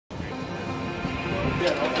So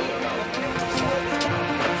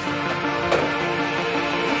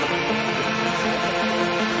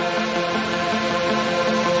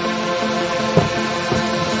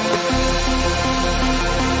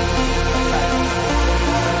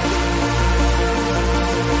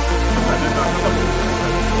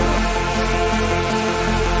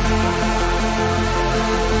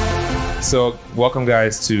welcome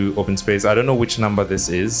guys to Open Space. I don't know which number this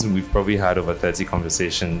is. We've probably had over 30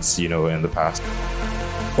 conversations, in the past.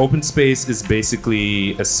 Open Space is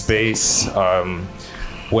basically a space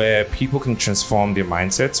where people can transform their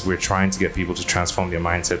mindsets. We're trying to get people to transform their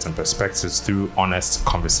mindsets and perspectives through honest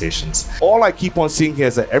conversations. All I keep on seeing here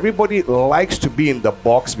is that everybody likes to be in the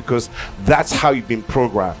box because that's how you've been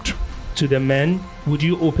programmed. To the men, would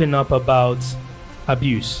you open up about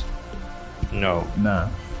abuse? No. Nah.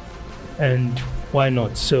 And why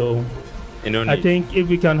not? So I think if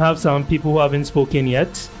we can have some people who haven't spoken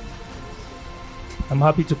yet, I'm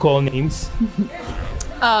happy to call names.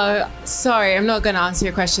 Sorry, I'm not going to answer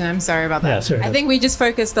your question. I'm sorry about that. Yeah, sorry. I think we just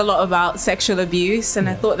focused a lot about sexual abuse, and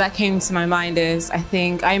I thought that came to my mind is,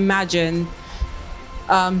 I imagine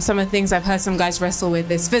some of the things I've heard some guys wrestle with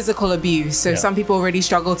is physical abuse. So some people already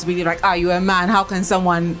struggle to be like, you're a man. How can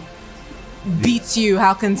someone beat you?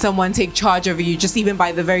 How can someone take charge over you? Just even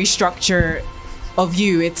by the very structure of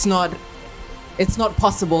you, it's not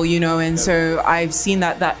possible, and so I've seen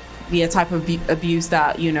that be a type of abuse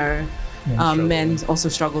that men also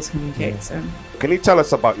struggle to communicate. So can you tell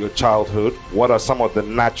us about your childhood? What are some of the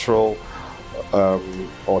natural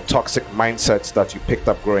or toxic mindsets that you picked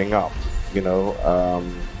up growing up, and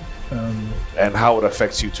how it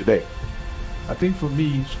affects you today? I think for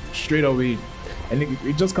me, straight away, I think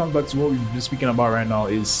it just comes back to what we've been speaking about right now,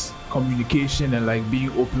 is communication and like being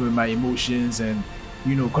open with my emotions and,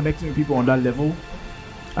 connecting with people on that level.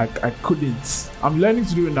 I couldn't. I'm learning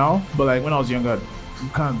to do it now, but like when I was younger, you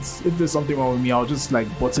can't. If there's something wrong with me, I'll just like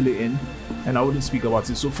bottle it in and I wouldn't speak about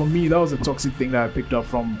it. So for me, that was a toxic thing that I picked up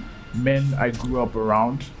from men I grew up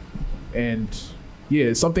around. And yeah,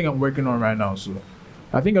 it's something I'm working on right now. So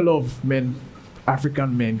I think a lot of men,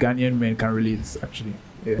 African men, Ghanaian men can relate actually.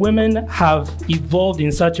 Yeah. Women have evolved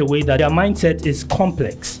in such a way that their mindset is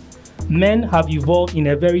complex. Men have evolved in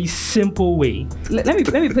a very simple way. Let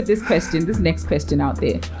me put this next question out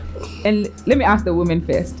there. And let me ask the women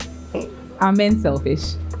first. Are men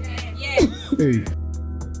selfish? Yes. Hey.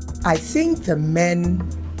 I think the men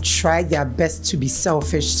try their best to be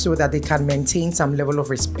selfish so that they can maintain some level of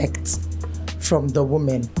respect from the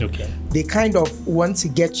woman. Okay. They kind of want to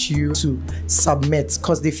get you to submit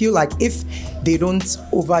because they feel like if they don't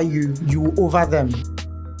over you, you over them.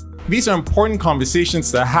 These are important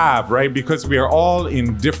conversations to have, right? Because we are all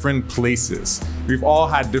in different places. We've all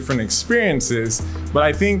had different experiences, but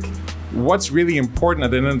I think what's really important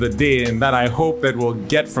at the end of the day, and that I hope that we'll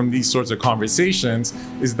get from these sorts of conversations,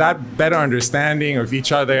 is that better understanding of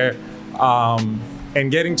each other,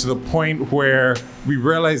 and getting to the point where we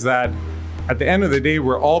realize that at the end of the day,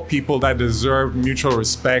 we're all people that deserve mutual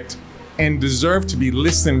respect and deserve to be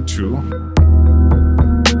listened to.